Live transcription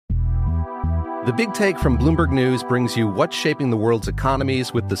The Big Take from Bloomberg News brings you what's shaping the world's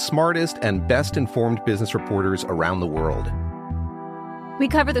economies with the smartest and best-informed business reporters around the world. We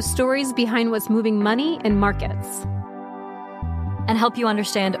cover the stories behind what's moving money and markets. And help you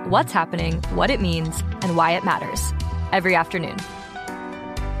understand what's happening, what it means, and why it matters. Every afternoon.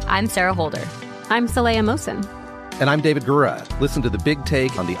 I'm Sarah Holder. I'm Saleha Mohsin. And I'm David Gura. Listen to The Big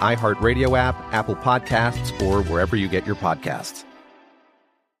Take on the iHeartRadio app, Apple Podcasts, or wherever you get your podcasts.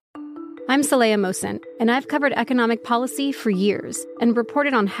 I'm Saleha Mohsin, and I've covered economic policy for years and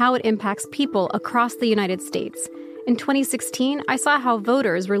reported on how it impacts people across the United States. In 2016, I saw how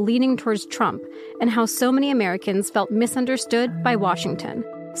voters were leaning towards Trump and how so many Americans felt misunderstood by Washington.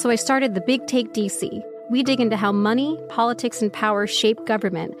 So I started The Big Take DC. We dig into how money, politics, and power shape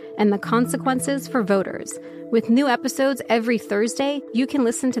government and the consequences for voters. With new episodes every Thursday, you can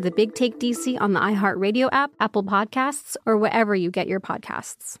listen to The Big Take DC on the iHeartRadio app, Apple Podcasts, or wherever you get your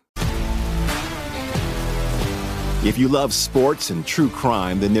podcasts. If you love sports and true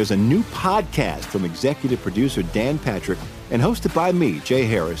crime, then there's a new podcast from executive producer Dan Patrick and hosted by me, Jay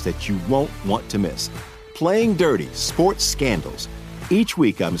Harris, that you won't want to miss. Playing Dirty: Sports Scandals. Each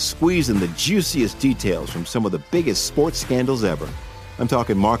week, I'm squeezing the juiciest details from some of the biggest sports scandals ever. I'm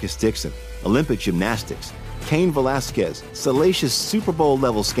talking Marcus Dixon, Olympic gymnastics, Cain Velasquez, salacious Super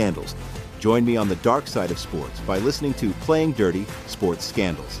Bowl-level scandals. Join me on the dark side of sports by listening to Playing Dirty: Sports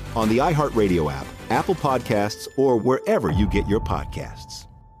Scandals on the iHeartRadio app, Apple Podcasts, or wherever you get your podcasts.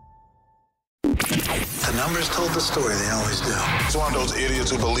 The numbers told the story. They always do. It's one of those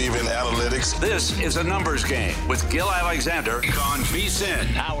idiots who believe in analytics. This is a numbers game with Gil Alexander on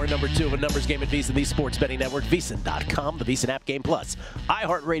VSiN. Hour number 2 of a numbers game at VSiN, the sports betting network, VSiN.com, the VSiN app, Game Plus,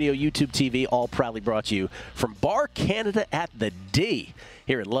 iHeartRadio, YouTube TV, all proudly brought to you from Bar Canada at the D.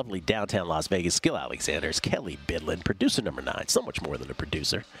 Here in lovely downtown Las Vegas, Gil Alexander's Kelly Bidlin, producer number 9, so much more than a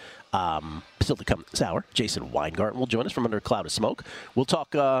producer. Still to come this hour, Jason Weingarten will join us from under a cloud of smoke. We'll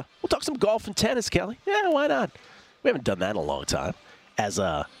talk some golf and tennis, Kelly. Yeah, why not? We haven't done that in a long time. As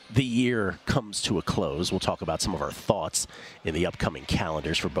the year comes to a close, we'll talk about some of our thoughts in the upcoming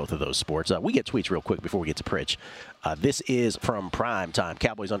calendars for both of those sports. We get tweets real quick before we get to Pritch. This is from Prime Time,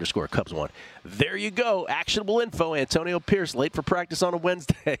 Cowboys_Cubs1. There you go. Actionable info. Antonio Pierce late for practice on a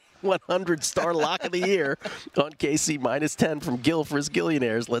Wednesday. 100-star lock of the year on KC -10 from Gil for his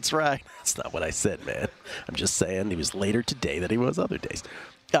Gillionaires. Let's ride. That's not what I said, man. I'm just saying he was later today than he was other days.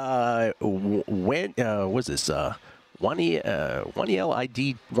 When was this? Waniel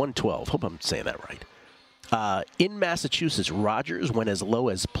ID 112. Hope I'm saying that right. In Massachusetts, Rogers went as low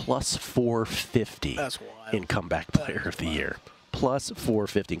as plus 450 in comeback player of the year. Plus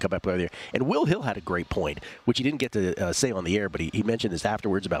 450 in comeback player of the year. And Will Hill had a great point, which he didn't get to say on the air, but he mentioned this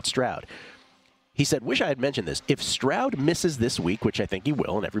afterwards about Stroud. He said, wish I had mentioned this. If Stroud misses this week, which I think he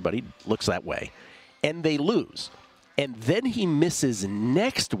will, and everybody looks that way, and they lose, and then he misses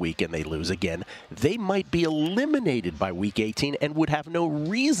next week and they lose again, they might be eliminated by Week 18 and would have no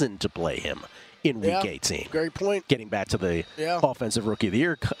reason to play him in Week 18. Great point. Getting back to the Offensive Rookie of the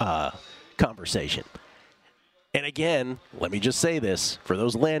Year conversation. And again, let me just say this, for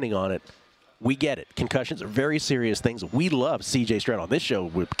those landing on it, we get it. Concussions are very serious things. We love C.J. Stroud on this show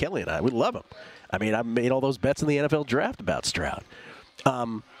with Kelly and I. We love him. I mean, I made all those bets in the NFL draft about Stroud.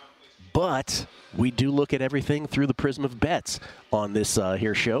 But we do look at everything through the prism of bets on this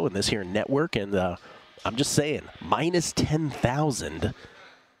here show and this here network. And I'm just saying, minus 10,000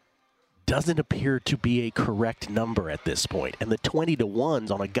 doesn't appear to be a correct number at this point. And the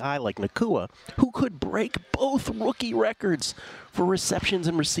 20-to-1s on a guy like Nacua, who could break both rookie records for receptions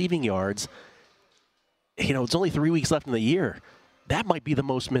and receiving yards. You know, it's only 3 weeks left in the year. That might be the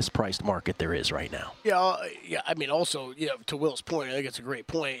most mispriced market there is right now. Yeah. I mean, also, to Will's point, I think it's a great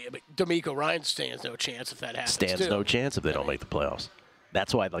point. But D'Amico Ryan stands no chance if that happens. Stands no chance if they don't make the playoffs.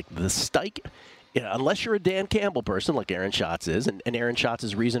 That's why, like, the stike, unless you're a Dan Campbell person like Aaron Schatz is, and Aaron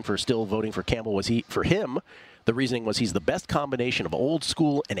Schatz's reason for still voting for Campbell was the reasoning was he's the best combination of old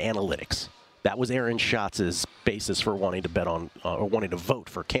school and analytics. That was Aaron Schatz's basis for wanting to bet on or wanting to vote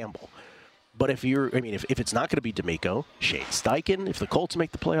for Campbell. But if it's not going to be D'Amico, Shane Steichen, if the Colts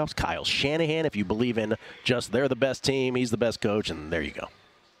make the playoffs, Kyle Shanahan, if you believe in just they're the best team, he's the best coach, and there you go.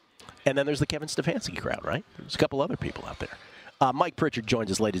 And then there's the Kevin Stefanski crowd, right? There's a couple other people out there. Mike Pritchard joins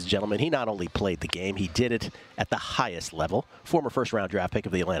us, ladies and gentlemen. He not only played the game, he did it at the highest level. Former first-round draft pick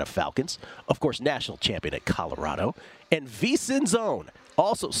of the Atlanta Falcons. Of course, national champion at Colorado. And VSiN's own,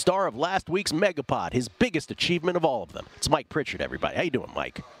 also star of last week's Megapod, his biggest achievement of all of them. It's Mike Pritchard, everybody. How you doing,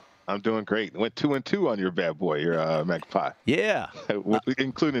 Mike? I'm doing great. Went 2-2 on your bad boy, your Megapod. Yeah.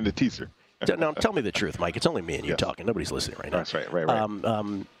 Including the teaser. Now, tell me the truth, Mike. It's only me and you talking. Nobody's listening right now. That's right.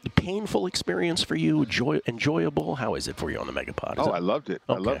 Right. Painful experience for you? Enjoyable? How is it for you on the Megapod? I loved it.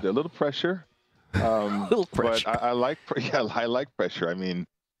 Okay. I loved it. A little pressure. Little pressure. But I like pressure. I mean,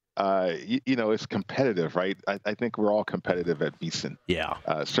 it's competitive, right? I think we're all competitive at VSiN. Yeah.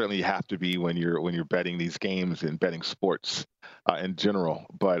 Certainly you have to be when you're betting these games and betting sports in general.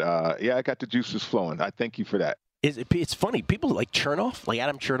 But I got the juices flowing. I thank you for that. It's funny. People like Chernoff, like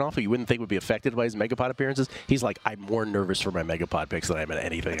Adam Chernoff, who you wouldn't think would be affected by his Megapod appearances. He's like, I'm more nervous for my Megapod picks than I am in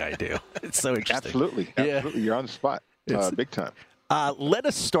anything I do. It's so interesting. Absolutely. Yeah. You're on the spot. Big time. Let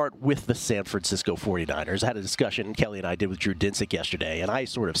us start with the San Francisco 49ers. I had a discussion Kelly and I did with Drew Dinsick yesterday, and I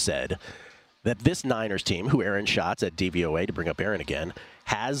sort of said that this Niners team, who Aaron Schatz at DVOA, to bring up Aaron again,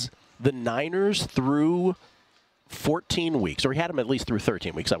 has the Niners through 14 weeks, or he had him at least through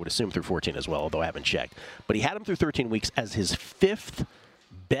 13 weeks. I would assume through 14 as well, although I haven't checked. But he had him through 13 weeks as his fifth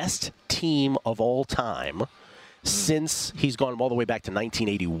best team of all time since he's gone all the way back to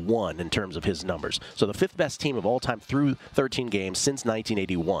 1981 in terms of his numbers. So the fifth best team of all time through 13 games since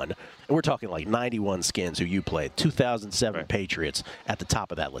 1981. And we're talking like 91 Skins, who you played, 2007 Patriots at the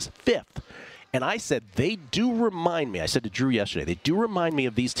top of that list. Fifth. And I said, they do remind me, I said to Drew yesterday, they do remind me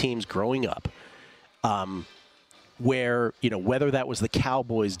of these teams growing up. Where, whether that was the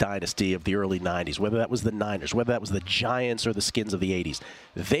Cowboys dynasty of the early 90s, whether that was the Niners, whether that was the Giants or the Skins of the 80s,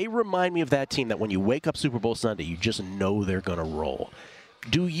 they remind me of that team that when you wake up Super Bowl Sunday, you just know they're going to roll.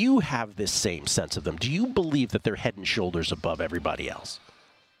 Do you have this same sense of them? Do you believe that they're head and shoulders above everybody else?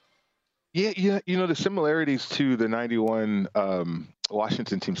 Yeah. The similarities to the 91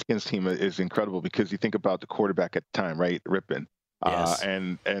 Washington team, Skins team, is incredible because you think about the quarterback at the time, right? Rippin. Yes.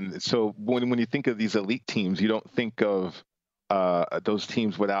 And so when you think of these elite teams, you don't think of those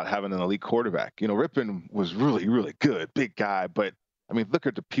teams without having an elite quarterback. Rippin was really, really good, big guy. But, I mean, look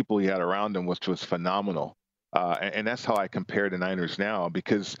at the people he had around him, which was phenomenal. And that's how I compare the Niners now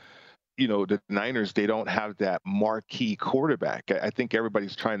because, the Niners, they don't have that marquee quarterback. I think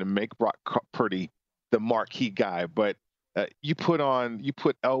everybody's trying to make Brock Purdy the marquee guy. But you put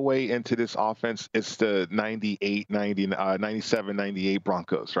Elway into this offense, it's the 97, 98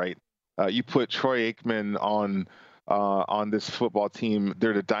 Broncos, right? You put Troy Aikman on this football team,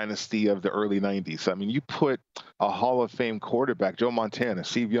 they're the dynasty of the early 90s. I mean, you put a Hall of Fame quarterback, Joe Montana,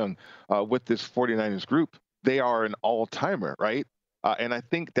 Steve Young, with this 49ers group, they are an all-timer, right? And I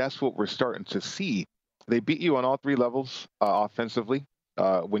think that's what we're starting to see. They beat you on all three levels offensively.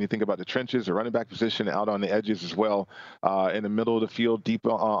 When you think about the trenches, the running back position, out on the edges as well, in the middle of the field, deep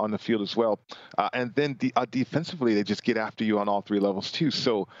on the field as well. And then defensively, they just get after you on all three levels too.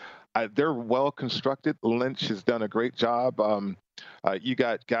 So they're well constructed. Lynch has done a great job. You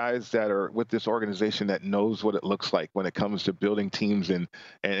got guys that are with this organization that knows what it looks like when it comes to building teams and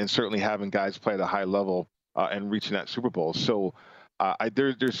certainly having guys play at a high level and reaching that Super Bowl. So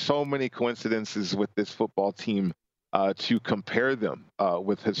there's so many coincidences with this football team. To compare them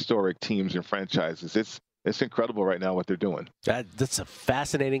with historic teams and franchises. It's incredible right now what they're doing. That's a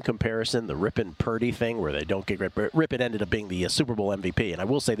fascinating comparison, the Rippin Purdy thing, where they don't get Rippin ended up being the Super Bowl MVP. And I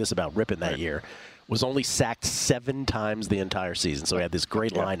will say this about Rippin that year, was only sacked 7 times the entire season. So he had this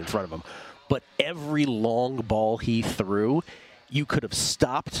great line in front of him. But every long ball he threw, you could have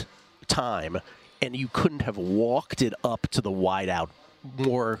stopped time, and you couldn't have walked it up to the wide out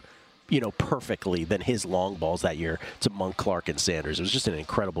more perfectly than his long balls that year to Monk, Clark, and Sanders. It was just an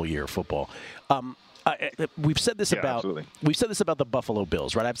incredible year of football. We've said this about the Buffalo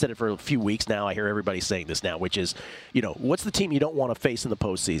Bills, right? I've said it for a few weeks now. I hear everybody saying this now, which is, what's the team you don't want to face in the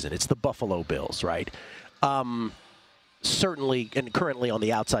postseason? It's the Buffalo Bills, right? Certainly and currently on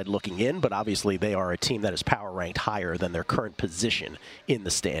the outside looking in, but obviously they are a team that is power ranked higher than their current position in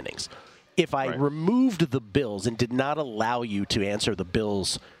the standings. If I removed the Bills and did not allow you to answer the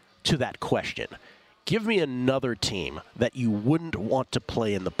Bills to that question, give me another team that you wouldn't want to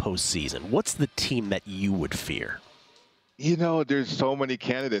play in the postseason. What's the team that you would fear? There's so many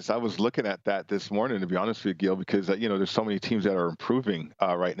candidates. I was looking at that this morning, to be honest with you, Gil, because, there's so many teams that are improving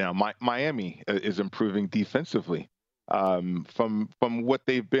right now. Miami is improving defensively from what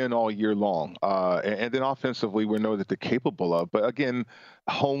they've been all year long. And then offensively, we know that they're capable of. But again,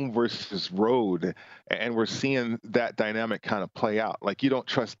 home versus road, and we're seeing that dynamic kind of play out. Like, you don't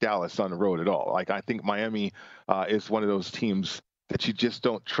trust Dallas on the road at all. Like, I think Miami is one of those teams that you just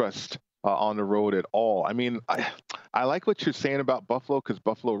don't trust on the road at all. I mean, I like what you're saying about Buffalo, because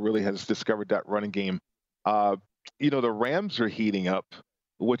Buffalo really has discovered that running game. The Rams are heating up,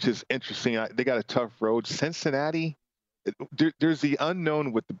 which is interesting. They got a tough road. Cincinnati, there's the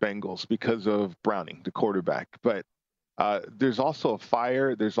unknown with the Bengals because of Browning, the quarterback. But There's also a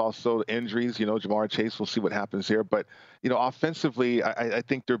fire. There's also injuries. Jamar Chase, we'll see what happens here. But, offensively, I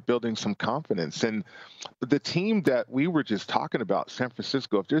think they're building some confidence. And the team that we were just talking about, San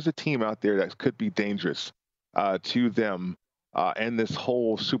Francisco, if there's a team out there that could be dangerous to them and this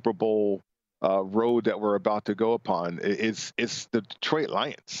whole Super Bowl road that we're about to go upon, it's the Detroit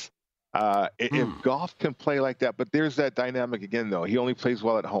Lions. If Goff can play like that, but there's that dynamic again, though. He only plays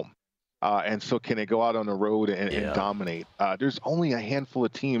well at home. And so can they go out on the road and dominate? There's only a handful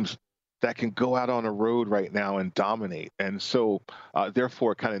of teams that can go out on a road right now and dominate. And so,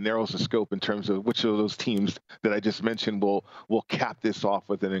 therefore, it kind of narrows the scope in terms of which of those teams that I just mentioned will cap this off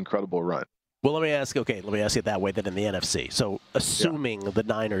with an incredible run. Well, let me ask it that way then in the NFC. So assuming the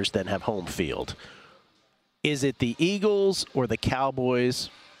Niners then have home field, is it the Eagles or the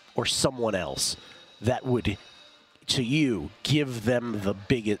Cowboys or someone else that would, to you, give them the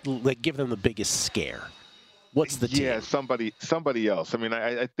biggest scare? What's the team? Yeah, somebody else. I mean,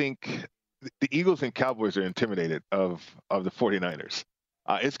 I think the Eagles and Cowboys are intimidated of the 49ers.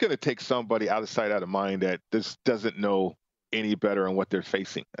 It's going to take somebody out of sight, out of mind that this doesn't know any better on what they're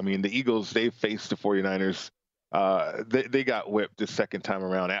facing. I mean, the Eagles, they faced the 49ers. They got whipped the second time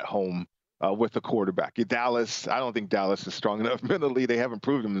around at home with the quarterback. Dallas, I don't think Dallas is strong enough mentally. They haven't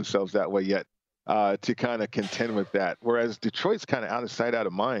proven themselves that way yet to kind of contend with that. Whereas Detroit's kind of out of sight, out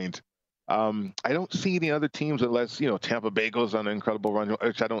of mind. I don't see any other teams unless, Tampa Bay goes on an incredible run,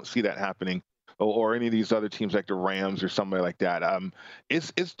 which I don't see that happening, or any of these other teams like the Rams or somebody like that.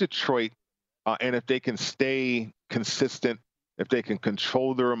 It's Detroit. And if they can stay consistent, if they can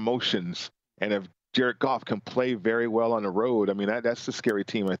control their emotions, and if Jared Goff can play very well on the road, I mean, that's the scary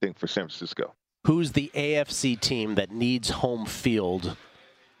team, I think, for San Francisco. Who's the AFC team that needs home field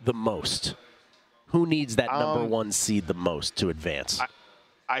the most? Who needs that number one seed the most to advance?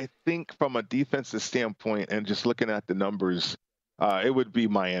 I think from a defensive standpoint and just looking at the numbers, it would be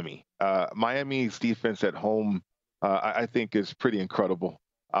Miami. Miami's defense at home, I think, is pretty incredible.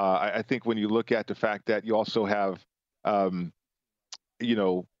 I think when you look at the fact that you also have,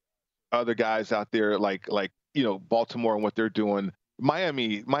 other guys out there like Baltimore and what they're doing,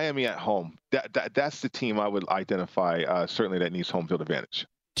 Miami at home, that's the team I would identify certainly that needs home field advantage.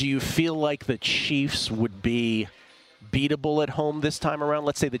 Do you feel like the Chiefs would be beatable at home this time around?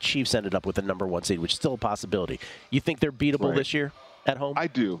 Let's say the Chiefs ended up with the number one seed, which is still a possibility. You think they're beatable this year at home? I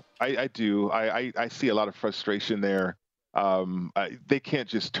do. I do. I see a lot of frustration there. They can't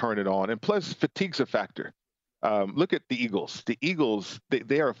just turn it on. And plus, fatigue's a factor. Look at the Eagles. The Eagles,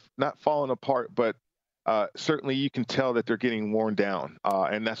 they are not falling apart, but certainly you can tell that they're getting worn down.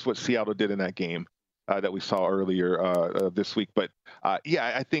 And that's what Seattle did in that game that we saw earlier this week. But,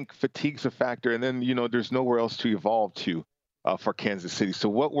 I think fatigue's a factor. And then, there's nowhere else to evolve to for Kansas City. So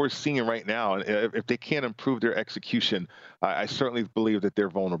what we're seeing right now, if they can't improve their execution, I certainly believe that they're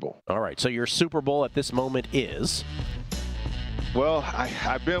vulnerable. All right. So your Super Bowl at this moment is? Well,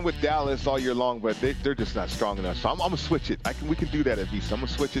 I've been with Dallas all year long, but they're just not strong enough. So I'm going to switch it. We can do that at Visa. I'm going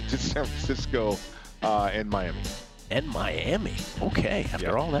to switch it to San Francisco and Miami. And Miami. Okay.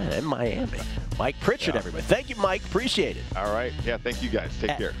 After all that, and Miami. Mike Pritchard, everybody. Thank you, Mike. Appreciate it. All right. Yeah, thank you guys.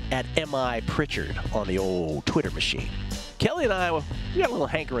 Take care. At M.I. Pritchard on the old Twitter machine. Kelly and I, we got a little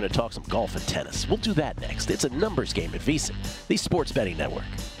hankering to talk some golf and tennis. We'll do that next. It's a numbers game at VSiN, the Sports Betting Network.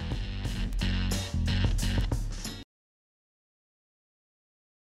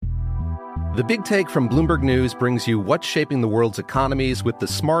 The Big Take from Bloomberg News brings you what's shaping the world's economies with the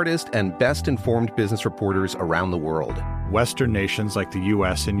smartest and best-informed business reporters around the world. Western nations like the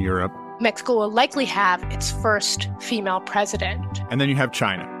U.S. and Europe. Mexico will likely have its first female president. And then you have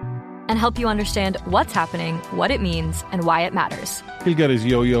China. And help you understand what's happening, what it means, and why it matters. He'll get his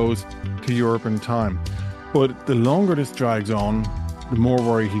yo-yos to Europe in time. But the longer this drags on, the more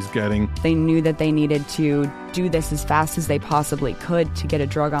worry he's getting. They knew that they needed to do this as fast as they possibly could to get a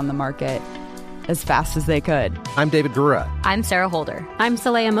drug on the market as fast as they could. I'm David Gura. I'm Sarah Holder. I'm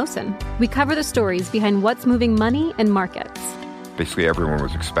Saleha Mohsin. We cover the stories behind what's moving money and markets. Basically, everyone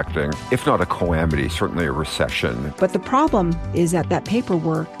was expecting, if not a calamity, certainly a recession. But the problem is that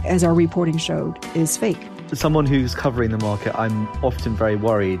paperwork, as our reporting showed, is fake. As someone who's covering the market, I'm often very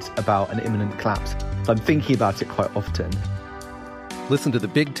worried about an imminent collapse. So I'm thinking about it quite often. Listen to The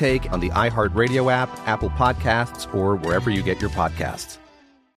Big Take on the iHeartRadio app, Apple Podcasts, or wherever you get your podcasts.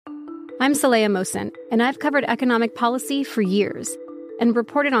 I'm Saleha Mohsin, and I've covered economic policy for years and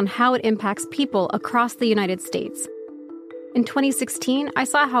reported on how it impacts people across the United States. In 2016, I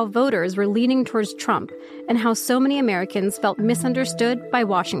saw how voters were leaning towards Trump and how so many Americans felt misunderstood by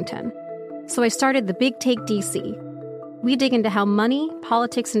Washington. So I started The Big Take DC. we dig into how money,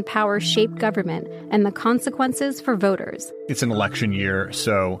 politics, and power shape government and the consequences for voters. It's an election year,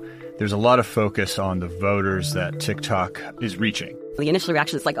 so there's a lot of focus on the voters that TikTok is reaching. The initial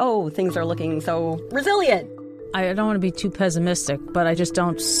reaction is like, oh, things are looking so resilient. I don't want to be too pessimistic, but I just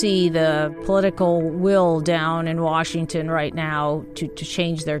don't see the political will down in Washington right now to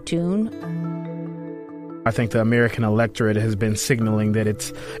change their tune. I think the American electorate has been signaling that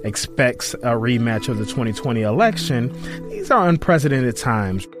it expects a rematch of the 2020 election. These are unprecedented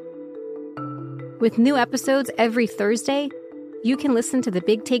times. With new episodes every Thursday, you can listen to The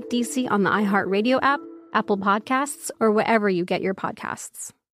Big Take DC on the iHeartRadio app, Apple Podcasts, or wherever you get your podcasts.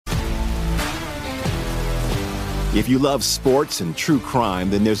 If you love sports and true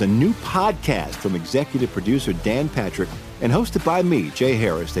crime, then there's a new podcast from executive producer Dan Patrick and hosted by me, Jay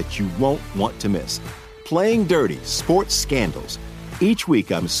Harris, that you won't want to miss. Playing Dirty: Sports Scandals. Each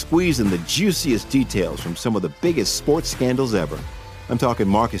week, I'm squeezing the juiciest details from some of the biggest sports scandals ever. I'm talking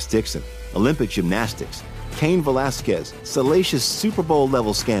Marcus Dixon, Olympic gymnastics, Cain Velasquez, salacious Super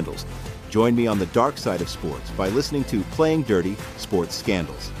Bowl-level scandals. Join me on the dark side of sports by listening to Playing Dirty: Sports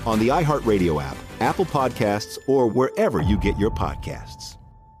Scandals on the iHeartRadio app, Apple Podcasts, or wherever you get your podcasts.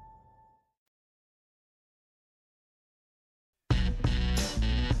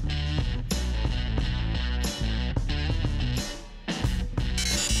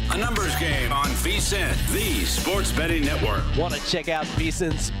 A numbers game on VSiN, the sports betting network. Want to check out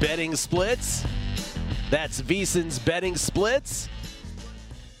VSiN's betting splits? That's VSiN's betting splits.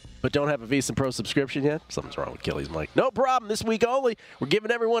 But don't have a VSiN Pro subscription yet? Something's wrong with Kelly's mic. No problem. This week only, we're giving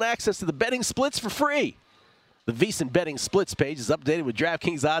everyone access to the betting splits for free. The VSiN betting splits page is updated with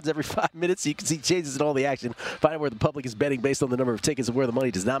DraftKings odds every 5 minutes, so you can see changes in all the action. Find out where the public is betting based on the number of tickets and where the money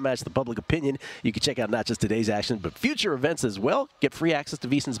does not match the public opinion. You can check out not just today's action, but future events as well. Get free access to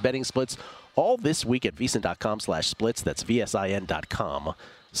VSiN's betting splits all this week at VSiN.com/splits. That's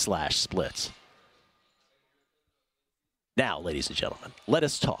VSIN.com/splits. Now, ladies and gentlemen, let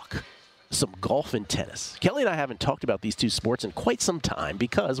us talk some golf and tennis. Kelly and I haven't talked about these two sports in quite some time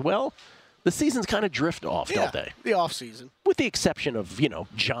because, well, the seasons kind of drift off, don't they? The off season. With With the exception of,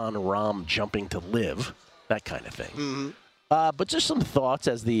 John Rahm jumping to live, that kind of thing. Mm-hmm. But just some thoughts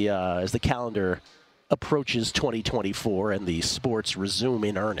as the calendar approaches 2024 and the sports resume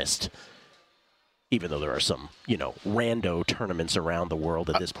in earnest. Even though there are some, rando tournaments around the world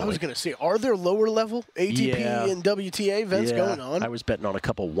at this point. I was going to say, are there lower level ATP and WTA events going on? I was betting on a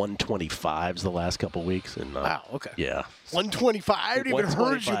couple 125s the last couple weeks. And, wow, okay. Yeah. 125? I haven't even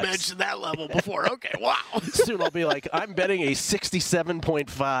heard you mention that level before. Okay, wow. Soon I'll be like, I'm betting a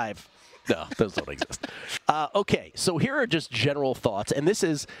 67.5. No, those don't exist. Okay, so here are just general thoughts, and this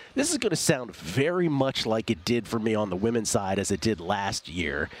is going to sound very much like it did for me on the women's side as it did last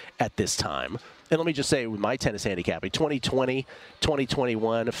year at this time. And let me just say, with my tennis handicapping, 2020,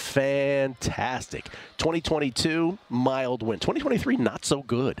 2021, fantastic. 2022, mild win. 2023, not so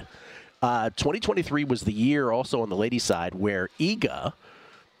good. 2023 was the year also on the ladies' side where Iga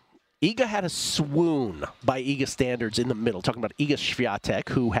had a swoon by Iga standards in the middle. Talking about Iga Swiatek,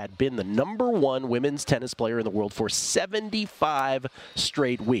 who had been the #1 women's tennis player in the world for 75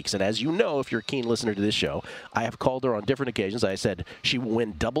 straight weeks. And as you know, if you're a keen listener to this show, I have called her on different occasions. I said she will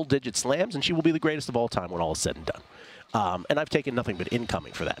win double-digit slams, and she will be the greatest of all time when all is said and done. And I've taken nothing but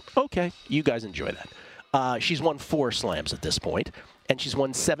incoming for that. Okay, you guys enjoy that. She's won 4 slams at this point, and she's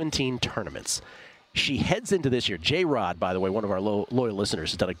won 17 tournaments. She heads into this year. J-Rod, by the way, one of our loyal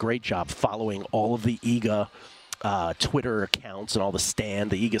listeners, has done a great job following all of the Iga Twitter accounts and all the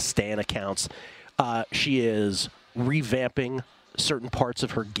Iga Stan accounts. She is revamping certain parts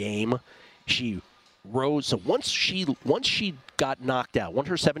of her game. She rose. So once she got knocked out, once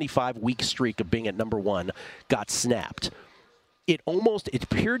her 75-week streak of being at #1 got snapped, it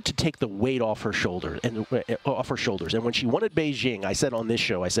appeared to take the weight off her shoulders. And when she won at Beijing, I said on this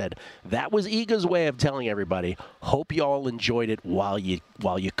show, that was Iga's way of telling everybody, hope you all enjoyed it while you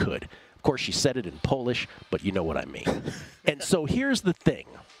could. Of course, she said it in Polish, but you know what I mean. And so here's the thing.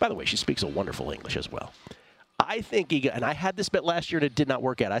 By the way, she speaks a wonderful English as well. I think Iga, and I had this bet last year and it did not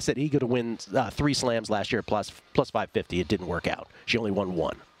work out. I said Iga to win 3 slams last year plus 550. It didn't work out. She only won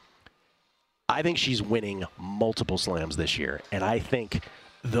 1. I think she's winning multiple slams this year, and I think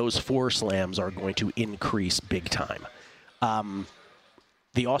those 4 slams are going to increase big time.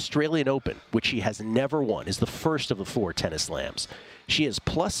 The Australian Open, which she has never won, is the first of the 4 tennis slams. She is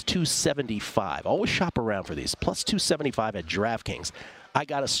plus 275. Always shop around for these. Plus 275 at DraftKings. I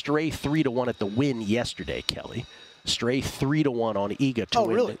got a stray 3-1 at the win yesterday, Kelly. Stray 3-1 on Iga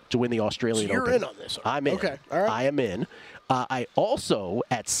to win the Australian Open. You're in on this. I'm in. Okay, all right. I am in. I also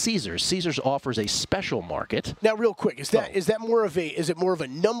at Caesars. Caesars offers a special market. Now, real quick, is that more of a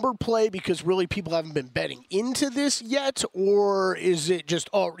number play because really people haven't been betting into this yet, or is it just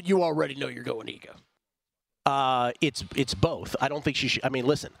you already know you're going Iga? It's both. I don't think she should. I mean,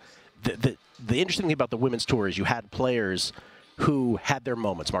 listen, the interesting thing about the women's tour is you had players who had their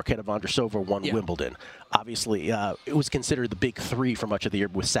moments. Marketa Vondrousova won Wimbledon. Obviously, it was considered the big three for much of the year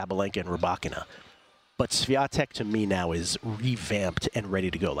with Sabalenka and Rybakina. But Swiatek, to me, now is revamped and ready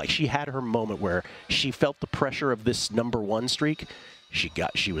to go. Like, she had her moment where she felt the pressure of this number one streak.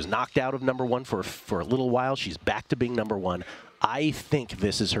 She was knocked out of number one for a little while. She's back to being number one. I think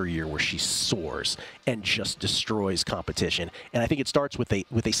this is her year where she soars and just destroys competition. And I think it starts with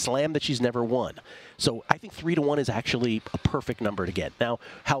a slam that she's never won. So I think 3-1 is actually a perfect number to get. Now,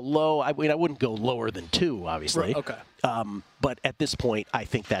 how low? I mean, I wouldn't go lower than 2, obviously. Right, okay. But at this point, I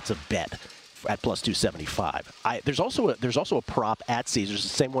think that's a bet at plus 275. There's also a prop at Caesars, the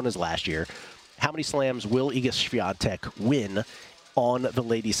same one as last year. How many slams will Iga Swiatek win on the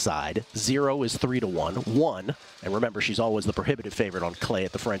ladies' side? 0 is 3-1. 1, and remember, she's always the prohibitive favorite on clay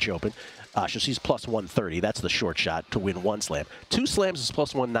at the French Open. So she's plus 130. That's the short shot to win 1 slam. 2 slams is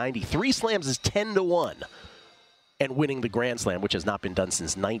plus 190. 3 slams is 10-1. And winning the Grand Slam, which has not been done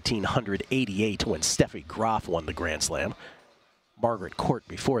since 1988 when Steffi Graf won the Grand Slam. Margaret Court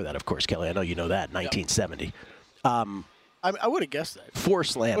before that, of course, Kelly. I know you know that, 1970. I would have guessed that. 4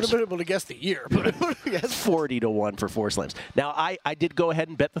 slams. Would have been able to guess the year, but I would have guessed 40-1 for 4 slams. Now, I did go ahead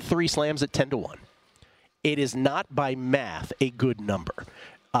and bet the 3 slams at 10-1. It is not by math a good number.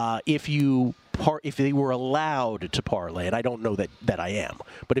 If they were allowed to parlay, and I don't know that I am,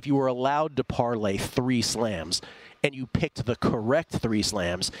 but if you were allowed to parlay 3 slams and you picked the correct 3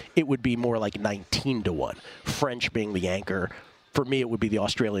 slams, it would be more like 19-1. French being the anchor. For me, it would be the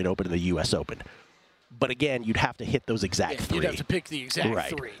Australian Open and the U.S. Open. But again, you'd have to hit those exact 3. You'd have to pick the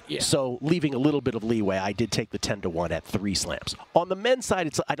exact 3. Yeah. So leaving a little bit of leeway, I did take the 10-1 at 3 slams. On the men's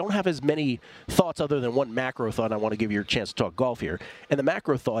side, I don't have as many thoughts other than one macro thought. I want to give you a chance to talk golf here. And the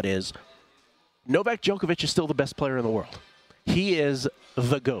macro thought is Novak Djokovic is still the best player in the world. He is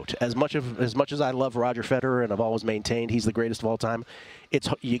the GOAT. As much as I love Roger Federer and I've always maintained he's the greatest of all time,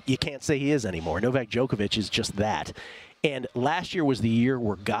 you can't say he is anymore. Novak Djokovic is just that. And last year was the year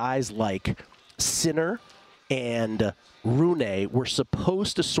where guys like Sinner and Rune were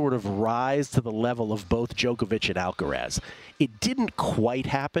supposed to sort of rise to the level of both Djokovic and Alcaraz. It didn't quite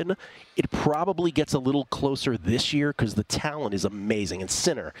happen. It probably gets a little closer this year because the talent is amazing, and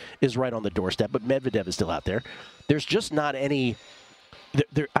Sinner is right on the doorstep, but Medvedev is still out there. There's just not any...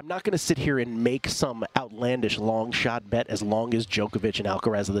 I'm not going to sit here and make some outlandish long shot bet as long as Djokovic and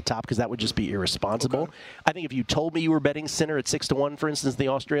Alcaraz are the top, because that would just be irresponsible. Okay. I think if you told me you were betting Sinner at 6-1, for instance, the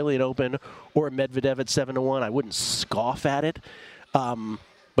Australian Open, or Medvedev at 7-1, I wouldn't scoff at it.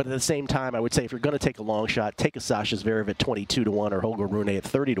 But at the same time, I would say if you're going to take a long shot, take a Sasha Zverev at 22-1 or Holger Rune at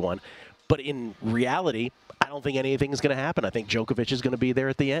 30-1. But in reality, I don't think anything is going to happen. I think Djokovic is going to be there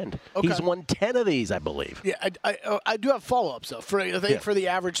at the end. Okay. He's won 10 of these, I believe. Yeah, I do have follow-ups, though, for the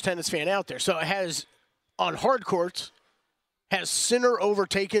average tennis fan out there. So it has, on hard courts, has Sinner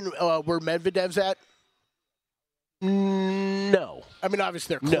overtaken where Medvedev's at? No. I mean,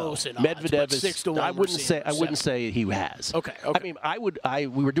 obviously they're close in odds, Medvedev is 6-1. I wouldn't say he has. Okay. I mean,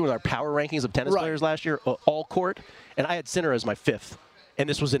 we were doing our power rankings of tennis players last year, all court, and I had Sinner as my 5th. And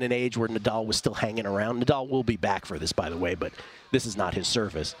this was in an age where Nadal was still hanging around. Nadal will be back for this, by the way, but this is not his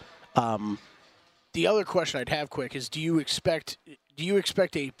surface. The other question I'd have quick is: Do you expect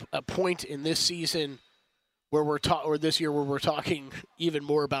a point in this season where or this year where we're talking even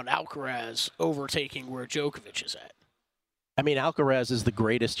more about Alcaraz overtaking where Djokovic is at? I mean, Alcaraz is the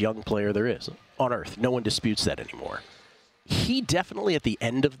greatest young player there is on earth. No one disputes that anymore. He definitely, at the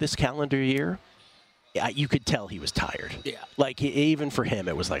end of this calendar year, you could tell he was tired. Yeah. Like, even for him,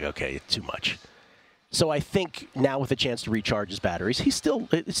 it was like, okay, too much. So I think now with a chance to recharge his batteries, it's still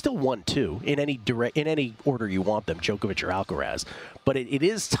 1-2 in any order you want them, Djokovic or Alcaraz. But it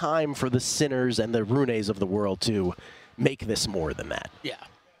is time for the Sinners and the Runes of the world to make this more than that. Yeah,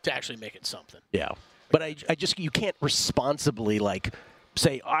 to actually make it something. Yeah. But you can't responsibly, like,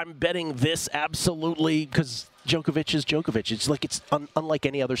 say, I'm betting this absolutely because Djokovic is Djokovic. It's like it's unlike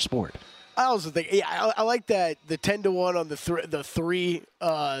any other sport. I also think, I like that the 10-1 on the three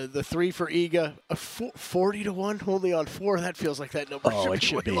for Iga, 40-1 only on 4. That feels like that number. It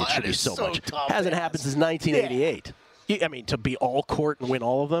should be so so much. Tough. Hasn't happened since 1988. I mean, to be all court and win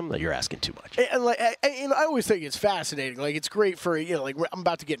all of them, you're asking too much. And I always think it's fascinating. Like, it's great for, like, I'm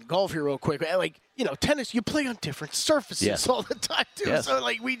about to get in golf here real quick. Like, tennis, you play on different surfaces all the time, too. Yes. So,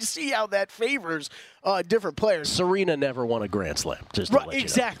 like, we see how that favors different players. Serena never won a Grand Slam. Just to let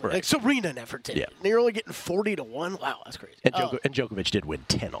exactly. You know. Like, Serena never did. Yeah. And you're only getting 40-1. Wow, that's crazy. And Djokovic did win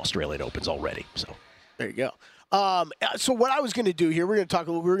 10 Australian Opens already. So there you go. So what I was going to do here, we're going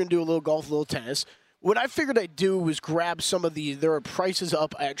to do a little golf, a little tennis. What I figured I'd do was grab there are prices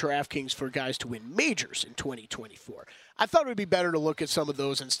up at DraftKings for guys to win majors in 2024. I thought it would be better to look at some of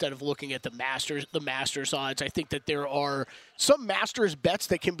those instead of looking at the Masters odds. I think that there are some Masters bets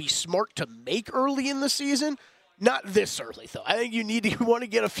that can be smart to make early in the season. Not this early, though. I think you want to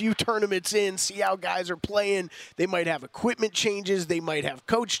get a few tournaments in, see how guys are playing. They might have equipment changes. They might have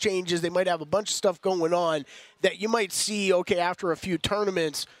coach changes. They might have a bunch of stuff going on that you might see, okay, after a few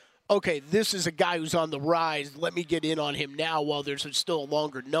tournaments, okay, this is a guy who's on the rise. Let me get in on him now while there's still a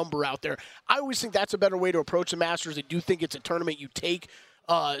longer number out there. I always think that's a better way to approach the Masters. I do think it's a tournament you take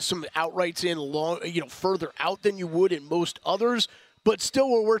some outrights in further out than you would in most others. But still,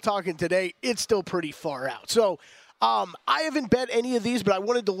 where we're talking today, it's still pretty far out. So I haven't bet any of these, but I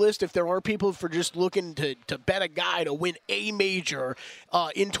wanted to list if there are people for just looking to bet a guy to win a major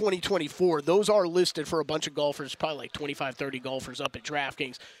in 2024. Those are listed for a bunch of golfers, probably like 25, 30 golfers up at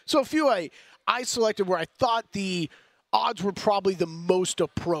DraftKings. So a few I selected where I thought the odds were probably the most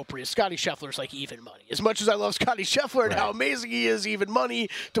appropriate. Scotty Scheffler's like even money. As much as I love Scotty Scheffler and how amazing he is, even money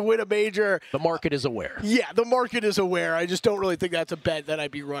to win a major. The market is aware. Yeah, the market is aware. I just don't really think that's a bet that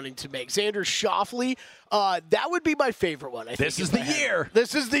I'd be running to make. Xander Schauffele, that would be my favorite one. This is the year.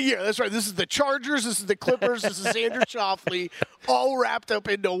 This is the year. That's right. This is the Chargers. This is the Clippers. This is Xander Schauffele, all wrapped up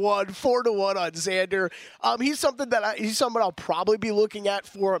into one. 4-1 on Xander. He's someone I'll probably be looking at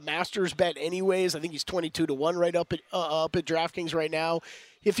for a Masters bet anyways. I think he's 22-1 right up at DraftKings right now.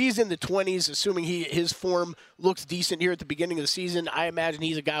 If he's in the 20s, assuming his form looks decent here at the beginning of the season, I imagine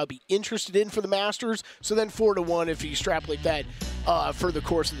he's a guy I'll be interested in for the Masters. So then 4-1, if you extrapolate that for the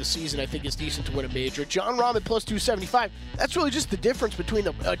course of the season, I think is decent to win a major. Jon Rahm at plus 275. That's really just the difference between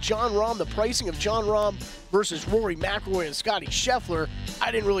Jon Rahm, the pricing of Jon Rahm versus Rory McIlroy and Scotty Scheffler.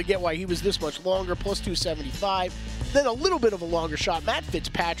 I didn't really get why he was this much longer, plus 275. Then a little bit of a longer shot. Matt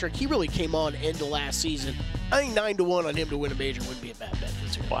Fitzpatrick, he really came on end of last season. I think 9-1 on him to win a major wouldn't be a bad bet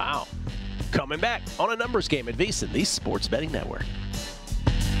this year. Wow. Coming back on a numbers game at VSiN, the Sports Betting Network.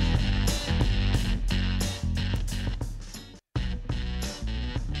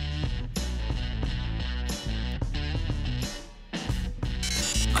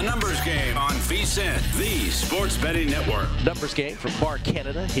 A numbers game on VSiN, the Sports Betting Network. Numbers game from Bar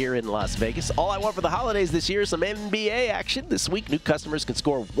Canada here in Las Vegas. All I want for the holidays this year is some NBA action. This week, new customers can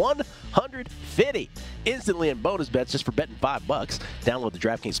score $150 instantly in bonus bets just for betting $5. Download the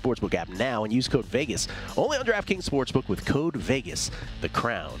DraftKings Sportsbook app now and use code VEGAS. Only on DraftKings Sportsbook with code VEGAS. The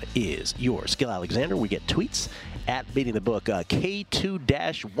crown is yours. Gil Alexander, we get tweets at Beating the Book.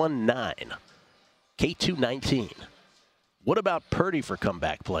 K2-19. K219. What about Purdy for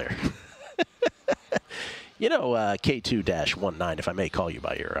comeback player? K2-19, if I may call you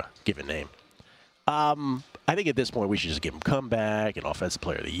by your given name. I think at this point we should just give him comeback and offensive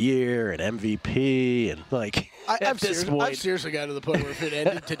player of the year and MVP and I've seriously got to the point where if it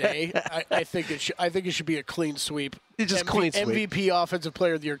ended today, I think it should be a clean sweep. Clean sweep. MVP offensive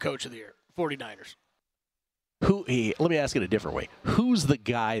player of the year, coach of the year, 49ers. Let me ask it a different way. Who's the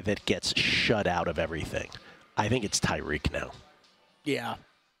guy that gets shut out of everything? I think it's Tyreek now. Yeah.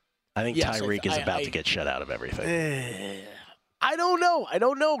 I think Tyreek is about to get shut out of everything. I don't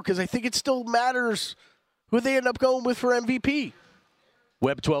know because I think it still matters who they end up going with for MVP.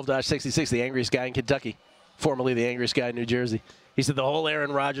 Web 12-66, the angriest guy in Kentucky, formerly the angriest guy in New Jersey. He said the whole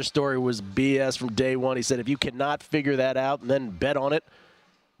Aaron Rodgers story was BS from day one. He said if you cannot figure that out and then bet on it,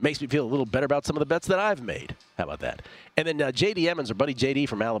 makes me feel a little better about some of the bets that I've made. How about that? And then J.D. Emmons, our buddy J.D.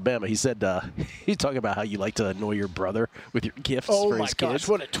 from Alabama, he said he's talking about how you like to annoy your brother with your gifts for his kids. Oh, my gosh,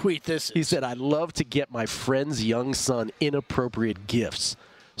 what a tweet this is. He said, I love to get my friend's young son inappropriate gifts.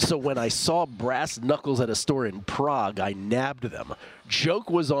 So when I saw brass knuckles at a store in Prague, I nabbed them. Joke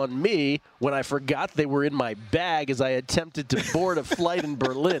was on me when I forgot they were in my bag as I attempted to board a flight in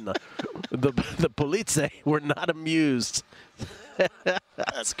Berlin. The police were not amused.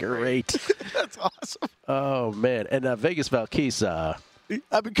 That's great. That's awesome. Oh, man. And Vegas Valquise.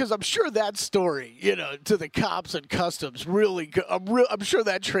 Because I'm sure that story, to the cops and customs, really good. I'm sure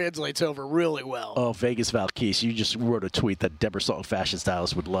that translates over really well. Oh, Vegas Valquise. You just wrote a tweet that Deborah Song fashion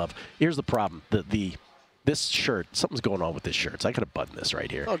stylist would love. Here's the problem. The This shirt, something's going on with this shirt. So I could have buttoned this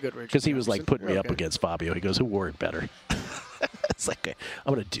right here. Oh, good, Richard. Because he was like putting me up Okay. against Fabio. He goes, who wore it better? It's like, okay,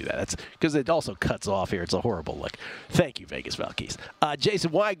 I'm going to do that. That's because it also cuts off here. It's a horrible look. Thank you, Vegas Valkeys.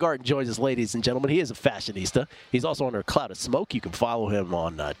 Jason Weingarten joins us, ladies and gentlemen. He is a fashionista. He's also under a cloud of smoke. You can follow him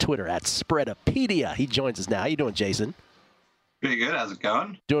on Twitter at Spreadopedia. He joins us now. How you doing, Jason? Pretty good. How's it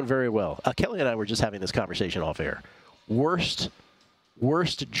going? Doing very well. Kelly and I were just having this conversation off air. Worst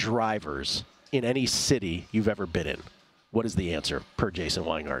drivers in any city you've ever been in. What is the answer per Jason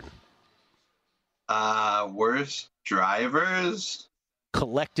Weingarten? Worst drivers?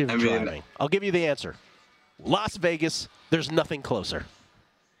 Collective driving. I'll give you the answer. Las Vegas. There's nothing closer.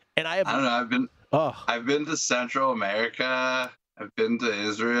 And I don't know. I've been to Central America. I've been to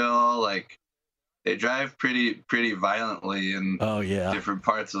Israel. Like, they drive pretty violently in different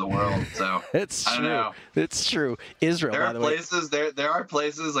parts of the world. So it's true. I don't know. It's true. Israel. There by are the places. way. There are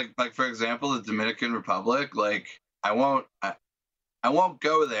places like for example the Dominican Republic. Like I won't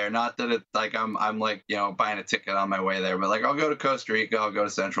go there. Not that it's like I'm like buying a ticket on my way there, but like I'll go to Costa Rica. I'll go to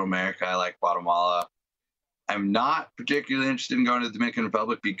Central America. I like Guatemala. I'm not particularly interested in going to the Dominican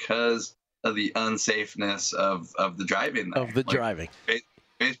Republic because of the unsafeness of the driving there. Driving.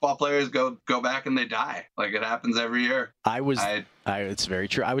 Baseball players go back and they die. Like it happens every year. It's very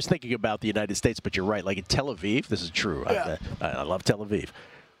true. I was thinking about the United States, but you're right. Like in Tel Aviv, this is true. Yeah. I love Tel Aviv.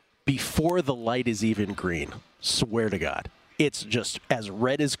 Before the light is even green, swear to God, it's just as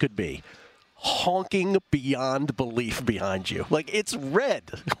red as could be, honking beyond belief behind you. Like it's red.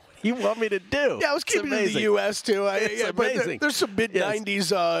 You want me to do? Yeah, I was keeping it in the U.S. too. It's amazing. There's some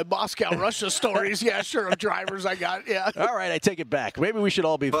mid-'90s Moscow, Russia stories. Yeah, sure, of drivers I got. Yeah. All right, I take it back. Maybe we should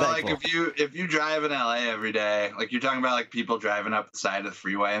all be thankful. Like if you drive in L.A. every day, like you're talking about like people driving up the side of the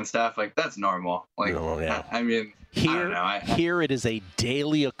freeway and stuff, like that's normal. Like, I mean, I don't know. Here it is a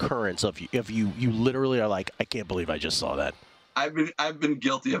daily occurrence of you literally are like, I can't believe I just saw that. I've been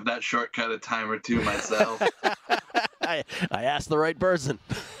guilty of that shortcut a time or two myself. I asked the right person.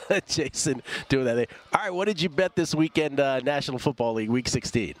 Jason doing that thing. All right, what did you bet this weekend, National Football League, Week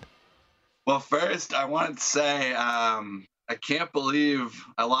 16? Well, first, I wanted to say I can't believe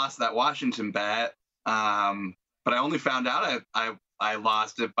I lost that Washington bet, but I only found out I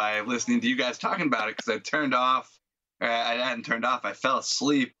lost it by listening to you guys talking about it because I hadn't turned off. I fell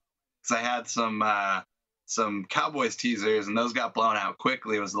asleep because I had some Cowboys teasers, and those got blown out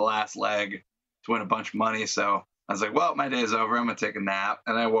quickly. It was the last leg to win a bunch of money, so I was like, well, my day's over. I'm going to take a nap.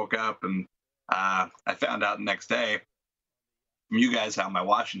 And I woke up, and I found out the next day from you guys how my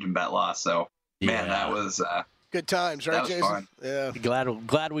Washington bet lost. So, man, that was good times, right, Jason? Fun. Yeah.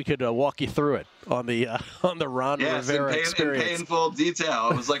 Glad we could walk you through it on the Ron Rivera experience. In painful detail.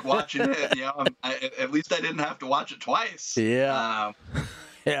 It was like watching it. At least I didn't have to watch it twice. Yeah.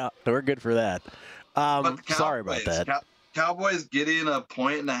 Yeah, we're good for that. Sorry about that. Cowboys getting 1.5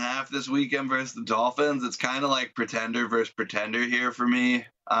 points this weekend versus the Dolphins. It's kind of like pretender versus pretender here for me.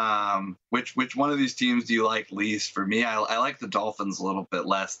 Which one of these teams do you like least? For me, I like the Dolphins a little bit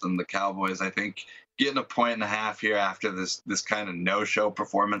less than the Cowboys. I think getting 1.5 points here after this kind of no-show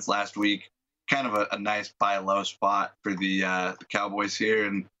performance last week, kind of a nice buy low spot for the Cowboys here.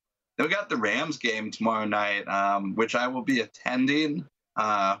 And then we got the Rams game tomorrow night, which I will be attending.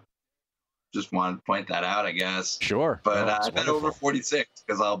 Just wanted to point that out, I guess. Sure. But I bet over 46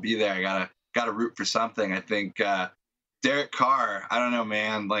 because I'll be there. I gotta root for something. I think Derek Carr. I don't know,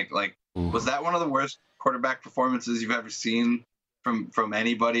 man. Like, was that one of the worst quarterback performances you've ever seen from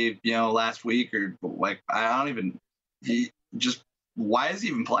anybody? Last week or like I don't even. Why is he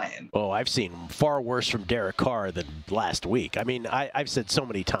even playing? Oh, I've seen far worse from Derek Carr than last week. I mean, I've said so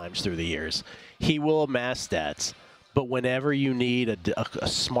many times through the years, he will amass stats. But whenever you need a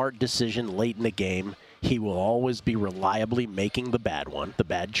smart decision late in the game, he will always be reliably making the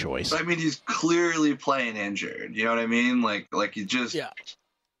bad choice. I mean, he's clearly playing injured. You know what I mean? Like he just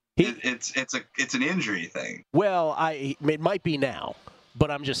it's an injury thing. Well, it might be now,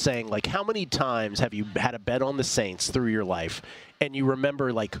 but I'm just saying, like, how many times have you had a bet on the Saints through your life, and you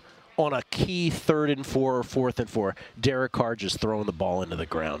remember, like, on a key 3rd and 4 or 4th and 4, Derek Carr just throwing the ball into the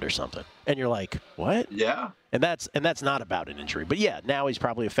ground or something, and you're like, what? Yeah. And that's not about an injury. But, yeah, now he's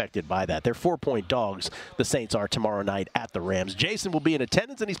probably affected by that. They're 4-point dogs, the Saints are, tomorrow night at the Rams. Jason will be in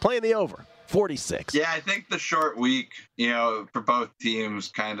attendance, and he's playing the over, 46. Yeah, I think the short week, for both teams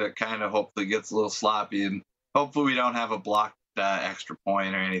kind of hopefully gets a little sloppy, and hopefully we don't have a blocked extra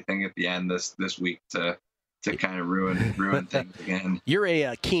point or anything at the end this week to kind of ruin things again. You're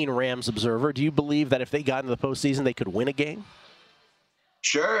a keen Rams observer. Do you believe that if they got into the postseason, they could win a game?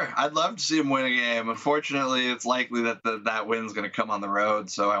 Sure, I'd love to see him win a game. Unfortunately, it's likely that that win's going to come on the road,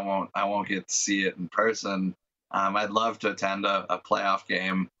 so I won't get to see it in person. I'd love to attend a playoff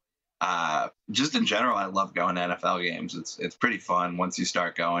game. Just in general, I love going to NFL games. It's pretty fun. Once you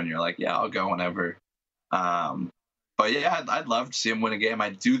start going, you're like, yeah, I'll go whenever. But yeah, I'd love to see them win a game. I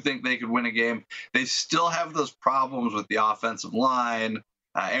do think they could win a game. They still have those problems with the offensive line.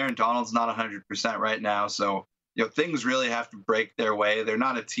 Aaron Donald's not 100% right now, so things really have to break their way. They're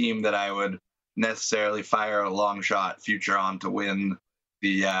not a team that I would necessarily fire a long shot future on to win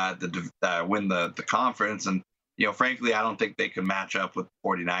the conference. And frankly, I don't think they could match up with the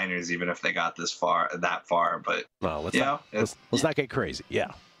 49ers even if they got that far. But let's not get crazy.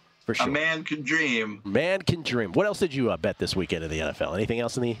 Yeah. For sure. A man can dream. Man can dream. What else did you bet this weekend in the NFL? Anything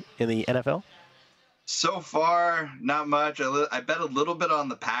else in the NFL? So far, not much. I bet a little bit on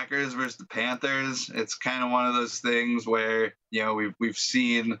the Packers versus the Panthers. It's kind of one of those things where we've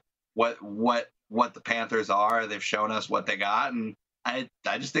seen what the Panthers are. They've shown us what they got, and I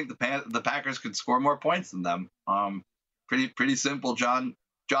just think the Packers could score more points than them. Pretty simple John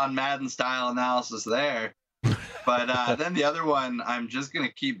Madden style analysis there. But then the other one, I'm just going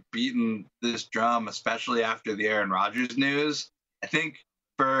to keep beating this drum, especially after the Aaron Rodgers news. I think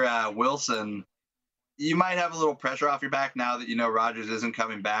for Wilson, you might have a little pressure off your back now that Rodgers isn't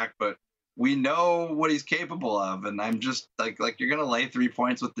coming back, but we know what he's capable of. And I'm just like you're going to lay 3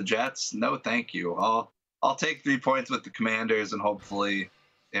 points with the Jets? No, thank you. I'll take 3 points with the Commanders, and hopefully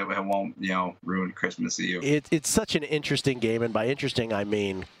it won't, ruin Christmas Eve. It's such an interesting game, and by interesting, I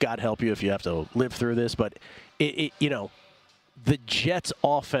mean, God help you if you have to live through this, but the Jets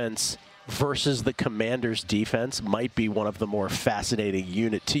offense versus the Commanders defense might be one of the more fascinating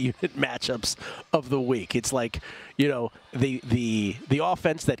unit-to-unit matchups of the week. It's like, the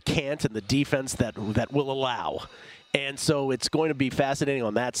offense that can't and the defense that will allow. And so it's going to be fascinating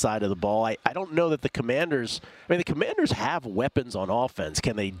on that side of the ball. I don't know that the Commanders have weapons on offense.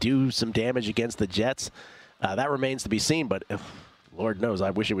 Can they do some damage against the Jets? That remains to be seen, but Lord knows, I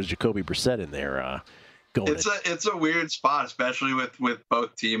wish it was Jacoby Brissett in there. It's a weird spot, especially with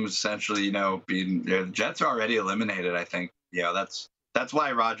both teams essentially, being the Jets are already eliminated. I think, that's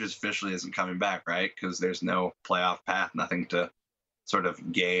why Rodgers officially isn't coming back, right? Because there's no playoff path, nothing to sort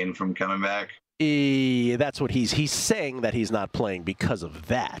of gain from coming back. That's what he's saying, that he's not playing because of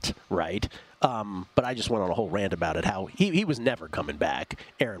that, right? But I just went on a whole rant about it, how he was never coming back,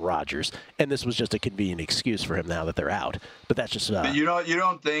 Aaron Rodgers, and this was just a convenient excuse for him now that they're out. But that's just. But you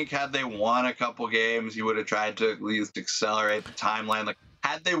don't think had they won a couple games, he would have tried to at least accelerate the timeline? Like,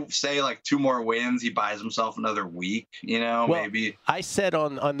 had they say 2 more wins, he buys himself another week. Maybe. I said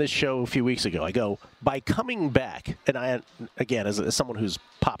on this show a few weeks ago, I go, by coming back, and I again as someone who's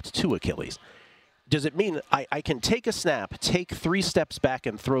popped 2 Achilles. Does it mean I can take a snap, take 3 steps back,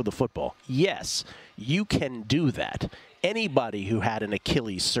 and throw the football? Yes, you can do that. Anybody who had an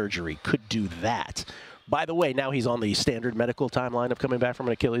Achilles surgery could do that. By the way, now he's on the standard medical timeline of coming back from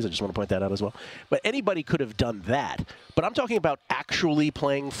an Achilles. I just want to point that out as well. But anybody could have done that. But I'm talking about actually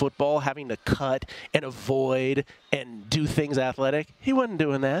playing football, having to cut and avoid and do things athletic. He wasn't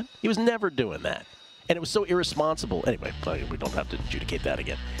doing that. He was never doing that. And it was so irresponsible. Anyway, we don't have to adjudicate that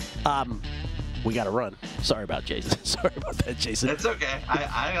again. We got to run. Sorry about Jason. Sorry about that, Jason. It's okay.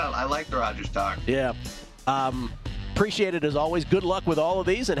 I like the Rodgers talk. Yeah. Appreciate it as always. Good luck with all of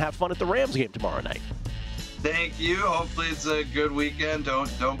these, and have fun at the Rams game tomorrow night. Thank you. Hopefully it's a good weekend.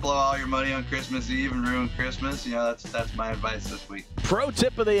 Don't blow all your money on Christmas Eve and ruin Christmas. That's my advice this week. Pro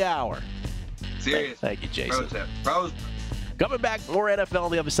tip of the hour. Serious. Thank you, Jason. Pro tip. Pros. Coming back, more NFL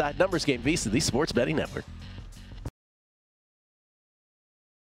on the other side. Numbers Game Visa, the Sports Betting Network.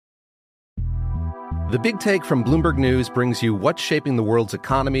 The Big Take from Bloomberg News brings you what's shaping the world's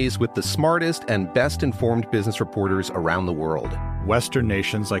economies with the smartest and best-informed business reporters around the world. Western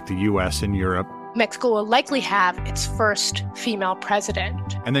nations like the U.S. and Europe. Mexico will likely have its first female president.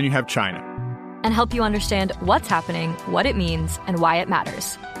 And then you have China. And help you understand what's happening, what it means, and why it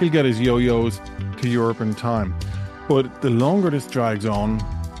matters. He'll get his yo-yos to Europe in time. But the longer this drags on,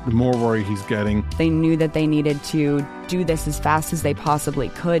 the more worry he's getting. They knew that they needed to do this as fast as they possibly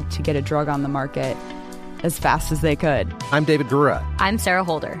could to get a drug on the market as fast as they could. I'm David Gura. I'm Sarah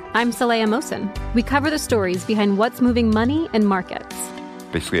Holder. I'm Saleha Mohsin. We cover the stories behind what's moving money and markets.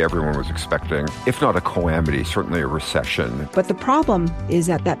 Basically, everyone was expecting, if not a calamity, certainly a recession. But the problem is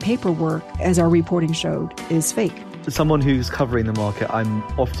that paperwork, as our reporting showed, is fake. As someone who's covering the market, I'm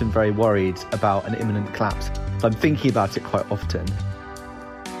often very worried about an imminent collapse. I'm thinking about it quite often.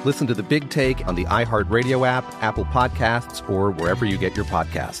 Listen to The Big Take on the iHeartRadio app, Apple Podcasts, or wherever you get your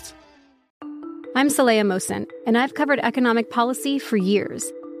podcasts. I'm Saleha Mohsin, and I've covered economic policy for years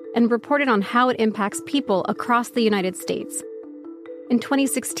and reported on how it impacts people across the United States. In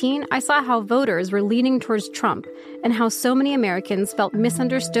 2016, I saw how voters were leaning towards Trump and how so many Americans felt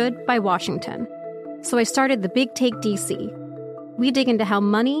misunderstood by Washington. So I started The Big Take DC. We dig into how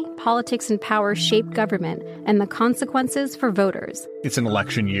money, politics, and power shape government and the consequences for voters. It's an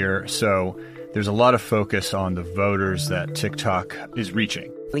election year, so there's a lot of focus on the voters that TikTok is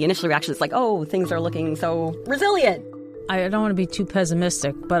reaching. The initial reaction is like, oh, things are looking so resilient. I don't want to be too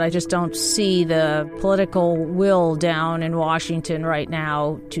pessimistic, but I just don't see the political will down in Washington right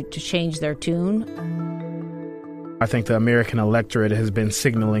now to change their tune. I think the American electorate has been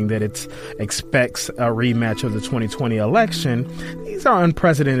signaling that it expects a rematch of the 2020 election. These are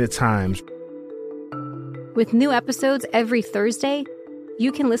unprecedented times. With new episodes every Thursday,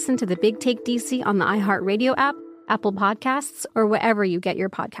 you can listen to The Big Take DC on the iHeartRadio app, Apple Podcasts, or wherever you get your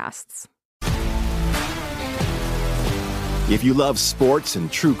podcasts. If you love sports and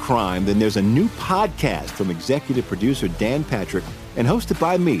true crime, then there's a new podcast from executive producer Dan Patrick and hosted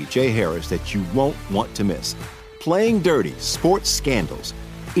by me, Jay Harris, that you won't want to miss. Playing Dirty: Sports Scandals.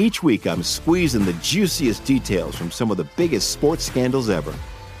 Each week, I'm squeezing the juiciest details from some of the biggest sports scandals ever.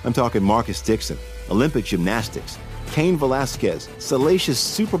 I'm talking Marcus Dixon, Olympic gymnastics, Cain Velasquez, salacious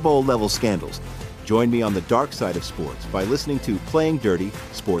Super Bowl-level scandals. Join me on the dark side of sports by listening to Playing Dirty: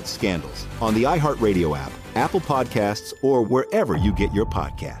 Sports Scandals on the iHeartRadio app, Apple Podcasts, or wherever you get your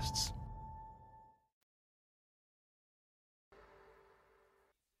podcasts.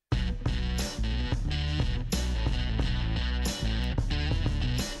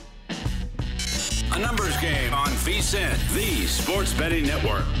 A numbers game on VSiN, the sports betting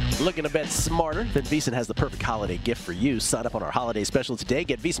network. Looking to bet smarter? Then VSiN has the perfect holiday gift for you. Sign up on our holiday special today.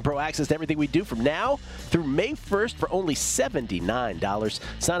 Get VSiN Pro access to everything we do from now through May 1st for only $79.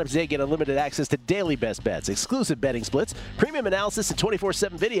 Sign up today, get unlimited access to daily best bets, exclusive betting splits, premium analysis, and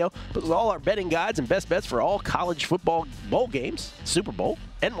 24/7 video, plus all our betting guides and best bets for all college football bowl games, Super Bowl,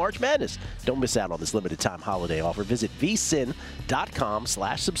 and March Madness. Don't miss out on this limited time holiday offer. Visit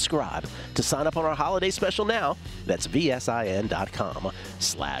vsin.com/subscribe to sign up on our holiday special now. That's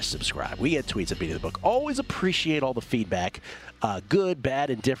vsin.com/subscribe. We get tweets at Beating the Book. Always appreciate all the feedback. Good, bad,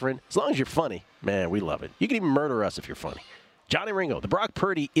 and different. As long as you're funny, man, we love it. You can even murder us if you're funny. Johnny Ringo, the Brock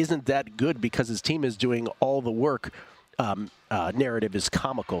Purdy isn't that good because his team is doing all the work. Narrative is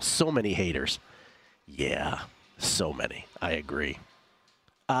comical. So many haters. Yeah, so many. I agree.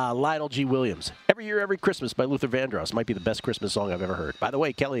 Lionel G. Williams, Every Year, Every Christmas by Luther Vandross might be the best Christmas song I've ever heard. By the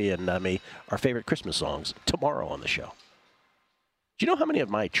way, Kelly and me, our favorite Christmas songs tomorrow on the show. Do you know how many of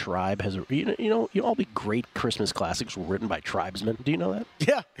my tribe has, you know all the great Christmas classics were written by tribesmen? Do you know that?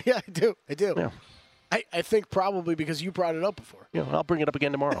 Yeah, I do. Yeah. I think probably because you brought it up before. Yeah, I'll bring it up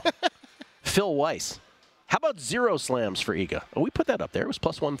again tomorrow. Phil Weiss. How about zero slams for Iga? Oh, we put that up there. It was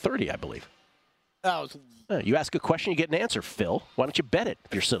plus 130, I believe. You ask a question, you get an answer, Phil. Why don't you bet it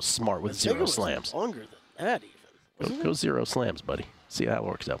if you're so smart with zero slams? Longer than that, even. Go zero slams, buddy. See how that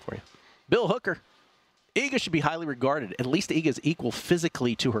works out for you. Bill Hooker. Iga should be highly regarded. At least Iga is equal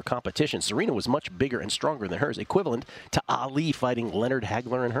physically to her competition. Serena was much bigger and stronger than hers, equivalent to Ali fighting Leonard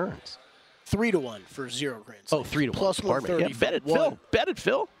Hagler and Hearns. 3-1 for 0 grand slams. 3-1. Plus 130. Yeah, bet it, Phil. Bet it,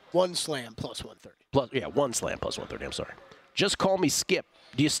 Phil. One slam plus 130. One slam plus 130. I'm sorry. Just call me Skip.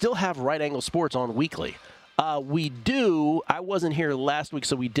 Do you still have Right Angle Sports on weekly? We do. I wasn't here last week,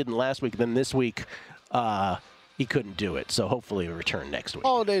 so we didn't last week. Then this week, he couldn't do it. So hopefully he'll return next week.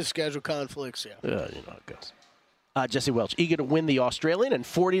 Holidays, schedule conflicts, yeah. You know how it goes. Jesse Welch, Eager to win the Australian and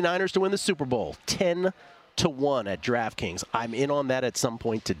 49ers to win the Super Bowl. 10-1 at DraftKings. I'm in on that at some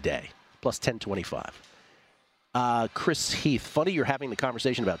point today. Plus 1025. Chris Heath, funny you're having the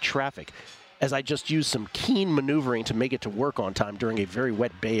conversation about traffic, as I just used some keen maneuvering to make it to work on time during a very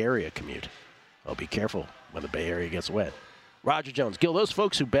wet Bay Area commute. Oh, be careful when the Bay Area gets wet. Roger Jones. Gil, those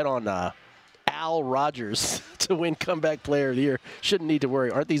folks who bet on Al Rodgers to win Comeback Player of the Year shouldn't need to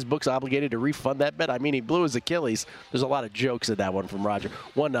worry. Aren't these books obligated to refund that bet? I mean, he blew his Achilles. There's a lot of jokes in that one from Roger.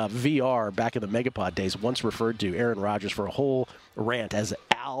 One VR back in the Megapod days once referred to Aaron Rodgers for a whole rant as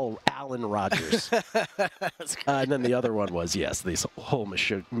Alan Rodgers. And then the other one was, yes, this whole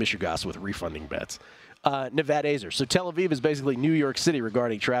mishigas with refunding bets. Nevada Azer. So Tel Aviv is basically New York City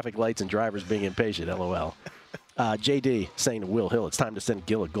regarding traffic lights and drivers being impatient. LOL. JD saying to Will Hill, it's time to send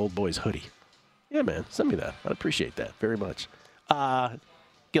Gil a Gold Boys hoodie. Yeah, man. Send me that. I'd appreciate that very much.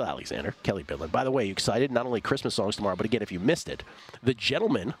 Gil Alexander, Kelly Bidlin. By the way, you excited? Not only Christmas songs tomorrow, but again, if you missed it, the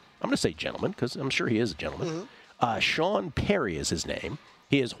gentleman, I'm going to say gentleman because I'm sure he is a gentleman. Mm-hmm. Sean Perry is his name.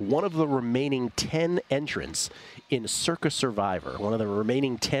 He is one of the remaining 10 entrants in Circa Survivor, one of the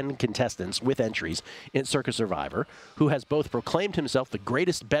remaining 10 contestants with entries in Circa Survivor, who has both proclaimed himself the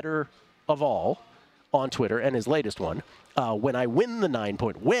greatest bettor of all on Twitter, and his latest one, when I win the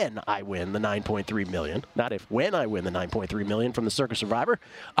 9.3 million, not if, when I win the 9.3 million from the Circa Survivor,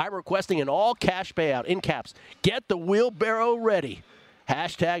 I'm requesting an all-cash payout, in caps, get the wheelbarrow ready.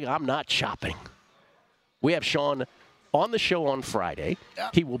 Hashtag I'm not shopping. We have Sean on the show on Friday.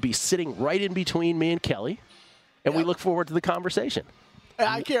 He will be sitting right in between me and Kelly, and we look forward to the conversation.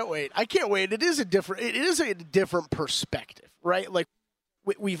 I can't wait. It is a different perspective, right? Like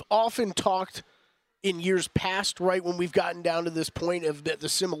we've often talked in years past, right, when we've gotten down to this point of the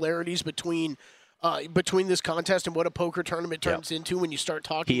similarities between this contest and what a poker tournament turns into when you start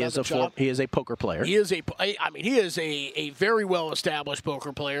talking about the job. He is a poker player. He is a very well-established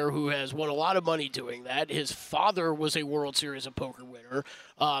poker player who has won a lot of money doing that. His father was a World Series of Poker winner.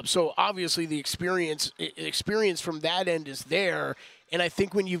 So obviously the experience from that end is there. And I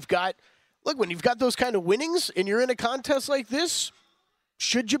think when you've got those kind of winnings and you're in a contest like this,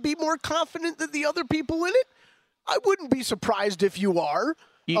 should you be more confident than the other people in it? I wouldn't be surprised if you are.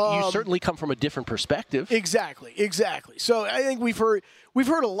 You certainly come from a different perspective. Exactly. So I think we've heard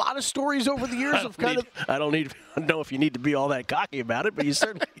a lot of stories over the years of kind of. I don't know if you need to be all that cocky about it, but you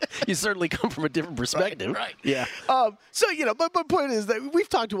certainly come from a different perspective. Right. Yeah. So my point is that we've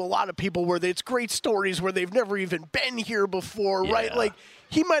talked to a lot of people where it's great stories where they've never even been here before, right? Like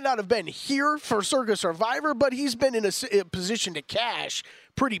he might not have been here for Circa Survivor, but he's been in a position to cash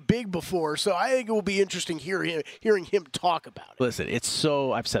pretty big before. So I think it will be interesting hearing him talk about it. Listen,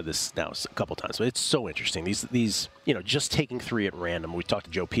 I've said this now a couple times, but it's so interesting. These just taking three at random. We talked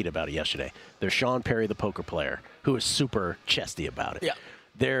to Joe Pete about it yesterday. There's Sean Perry, the poker player, who is super chesty about it. Yeah.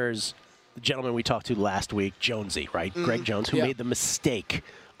 There's the gentleman we talked to last week, Jonesy, right? Mm-hmm. Greg Jones, who made the mistake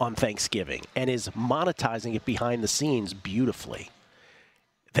on Thanksgiving and is monetizing it behind the scenes beautifully.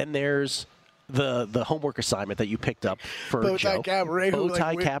 Then there's the homework assignment that you picked up for Joe.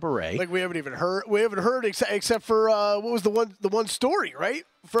 Bowtie Cabaret. Like we haven't heard except for what was the one story, right?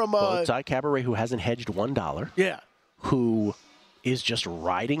 From Bowtie Cabaret, who hasn't hedged $1. Yeah. Who is just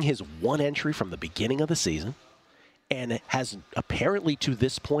riding his one entry from the beginning of the season and has apparently to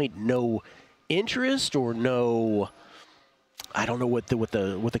this point no interest or no, I don't know what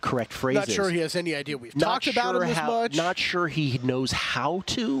the correct phrase is. Not sure he has any idea. We've talked about him this much. Not sure he knows how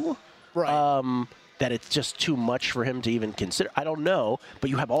to. Right. That it's just too much for him to even consider. I don't know, but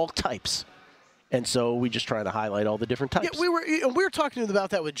you have all types. And so we just try to highlight all the different types. Yeah, we were talking about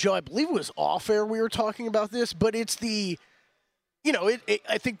that with Joe. I believe it was off air we were talking about this, but it's the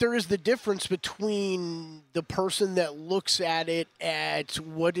I think there is the difference between the person that looks at it at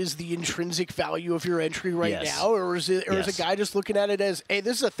what is the intrinsic value of your entry now, or is a guy just looking at it as, hey,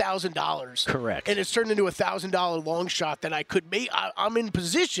 this is $1,000. Correct. And it's turned into a $1,000 long shot that I could make. I'm in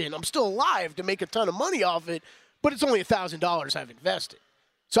position. I'm still alive to make a ton of money off it, but it's only $1,000 I've invested.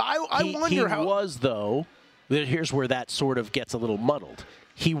 So I wonder how. He was, though, here's where that sort of gets a little muddled.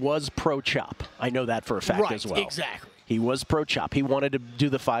 He was pro-chop. I know that for a fact as well. Exactly. He was pro-chop. He wanted to do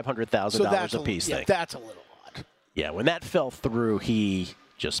the $500,000 a piece thing. That's a little odd. Yeah, when that fell through, he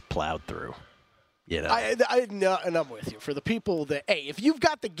just plowed through. And I'm with you. For the people that, hey, if you've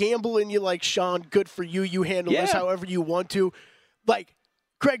got the gamble in you like Sean, good for you. You handle this however you want to. Like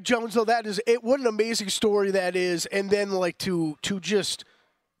Greg Jones, though, what an amazing story that is. And then to just,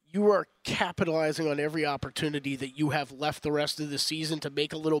 you are capitalizing on every opportunity that you have left the rest of the season to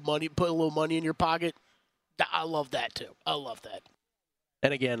make a little money, put a little money in your pocket. I love that, too. I love that.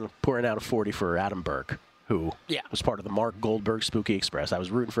 And again, pouring out a 40 for Adam Burke, who was part of the Mark Goldberg Spooky Express. I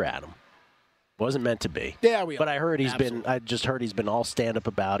was rooting for Adam. Wasn't meant to be. Yeah, we are. But I just heard he's been all stand-up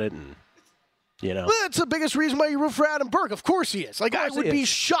about it, and, Well, that's the biggest reason why you root for Adam Burke. Of course he is. Like, I would be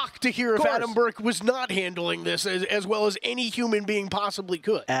shocked to hear if Adam Burke was not handling this as well as any human being possibly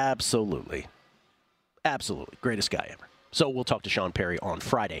could. Absolutely. Absolutely. Greatest guy ever. So we'll talk to Sean Perry on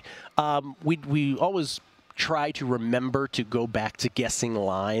Friday. We always try to remember to go back to guessing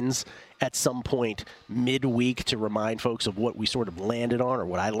lines at some point midweek to remind folks of what we sort of landed on or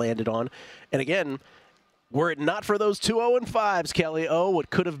what I landed on. And again, were it not for those 2-0-5s, Kelly, what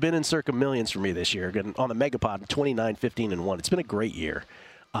could have been in Circa Millions for me this year. Again, on the Megapod, 29, 15-1. It's been a great year.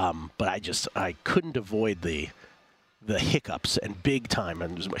 But I couldn't avoid the hiccups and big time,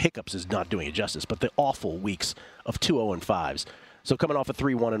 and hiccups is not doing it justice, but the awful weeks of 2-0-5s. So coming off a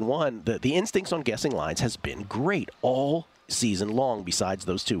 3-1-1, the instincts on guessing lines has been great all season long besides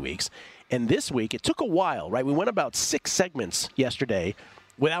those 2 weeks. And this week, it took a while, right? We went about 6 segments yesterday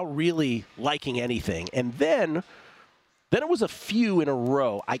without really liking anything. And then Then it was a few in a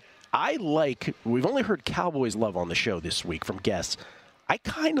row. I like, we've only heard Cowboys love on the show this week from guests. I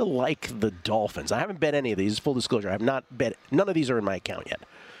kind of like the Dolphins. I haven't bet any of these, full disclosure. I have not bet, none of these are in my account yet.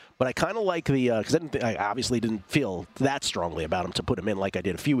 But I kind of like the, because I obviously didn't feel that strongly about them to put them in like I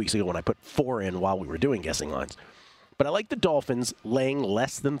did a few weeks ago when I put 4 in while we were doing guessing lines. But I like the Dolphins laying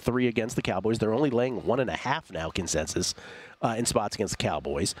less than 3 against the Cowboys. They're only laying 1.5 now, consensus, in spots against the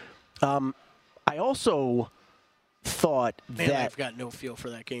Cowboys. I also thought that I've got no feel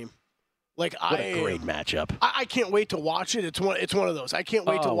for that game. Like, what a great matchup. I can't wait to watch it. It's one of those. I can't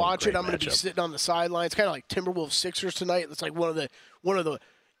wait to watch it. I'm going to be sitting on the sidelines, kind of like Timberwolves Sixers tonight. It's like one of the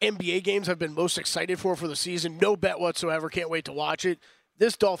NBA games I've been most excited for the season. No bet whatsoever. Can't wait to watch it.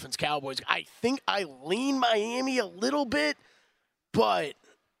 This Dolphins Cowboys, I think I lean Miami a little bit, but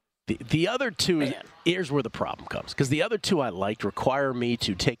the other two, here's where the problem comes. Because the other two I liked require me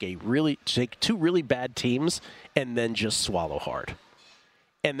to take two really bad teams and then just swallow hard.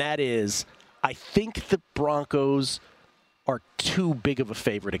 And that is, I think the Broncos are too big of a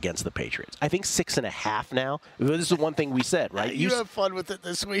favorite against the Patriots. I think 6.5 now. This is one thing we said, right? You have fun with it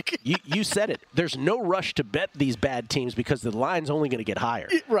this week. you said it. There's no rush to bet these bad teams because the line's only going to get higher.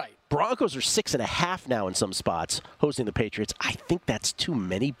 Right. Broncos are 6.5 now in some spots hosting the Patriots. I think that's too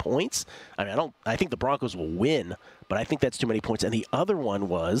many points. I think the Broncos will win, but I think that's too many points. And the other one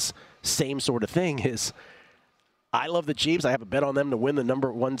was, same sort of thing, is I love the Chiefs. I have a bet on them to win the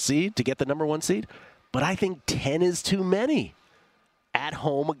number 1 seed, to get the number 1 seed. But I think 10 is too many at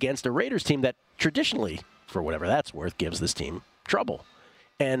home against a Raiders team that traditionally, for whatever that's worth, gives this team trouble.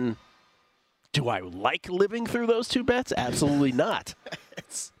 And do I like living through those two bets? Absolutely not.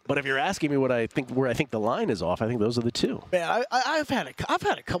 But if you're asking me where I think the line is off, I think those are the two. Man, I've had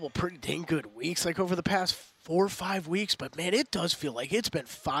a couple pretty dang good weeks, like over the past 4 or 5 weeks. But man, it does feel like it's been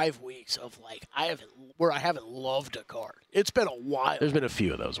 5 weeks of like I haven't loved a card. It's been a while. There's been a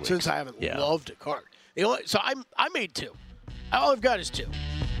few of those weeks since I haven't loved a card. So I made 2. All I've got is 2.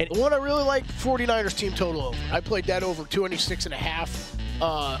 And the one I really like, 49ers team total over. I played that over 226.5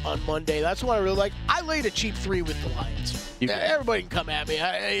 on Monday. That's the one I really like. I laid a cheap 3 with the Lions. Everybody can come at me.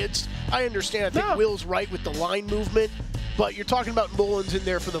 I understand. I think Will's right with the line movement. But you're talking about Mullins in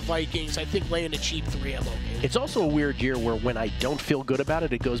there for the Vikings. I think laying a cheap 3, I'm okay. It's also a weird year where when I don't feel good about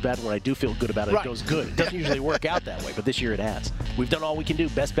it, it goes bad. When I do feel good about it, it goes good. It doesn't usually work out that way, but this year it has. We've done all we can do.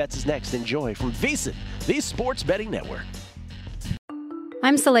 Best Bets is next. Enjoy from VSiN, the Sports Betting Network.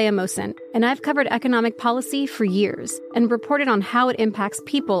 I'm Saleha Mohsin, and I've covered economic policy for years and reported on how it impacts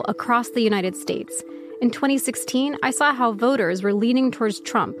people across the United States. In 2016, I saw how voters were leaning towards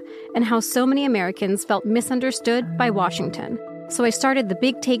Trump and how so many Americans felt misunderstood by Washington. So I started The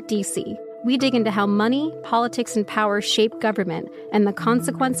Big Take DC. We dig into how money, politics, and power shape government and the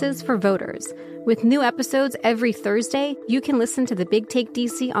consequences for voters. With new episodes every Thursday, you can listen to The Big Take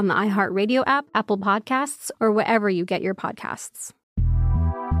DC on the iHeartRadio app, Apple Podcasts, or wherever you get your podcasts.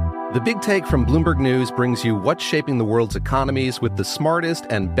 The Big Take from Bloomberg News brings you what's shaping the world's economies with the smartest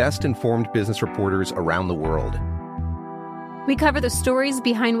and best-informed business reporters around the world. We cover the stories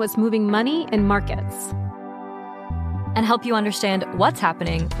behind what's moving money and markets. And help you understand what's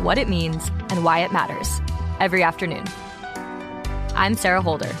happening, what it means, and why it matters. Every afternoon. I'm Sarah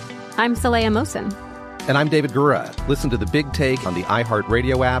Holder. I'm Saleha Mohsin. And I'm David Gura. Listen to The Big Take on the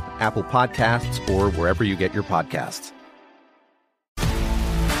iHeartRadio app, Apple Podcasts, or wherever you get your podcasts.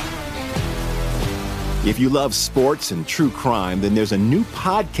 If you love sports and true crime, then there's a new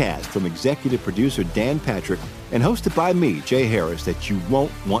podcast from executive producer Dan Patrick and hosted by me, Jay Harris, that you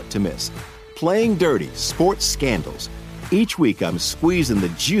won't want to miss. Playing Dirty: Sports Scandals. Each week, I'm squeezing the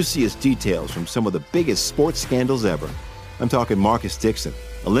juiciest details from some of the biggest sports scandals ever. I'm talking Marcus Dixon,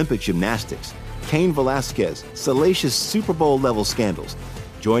 Olympic gymnastics, Cain Velasquez, salacious Super Bowl-level scandals.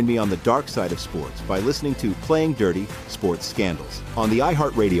 Join me on the dark side of sports by listening to Playing Dirty: Sports Scandals on the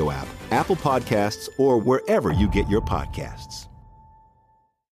iHeartRadio app, Apple Podcasts, or wherever you get your podcasts.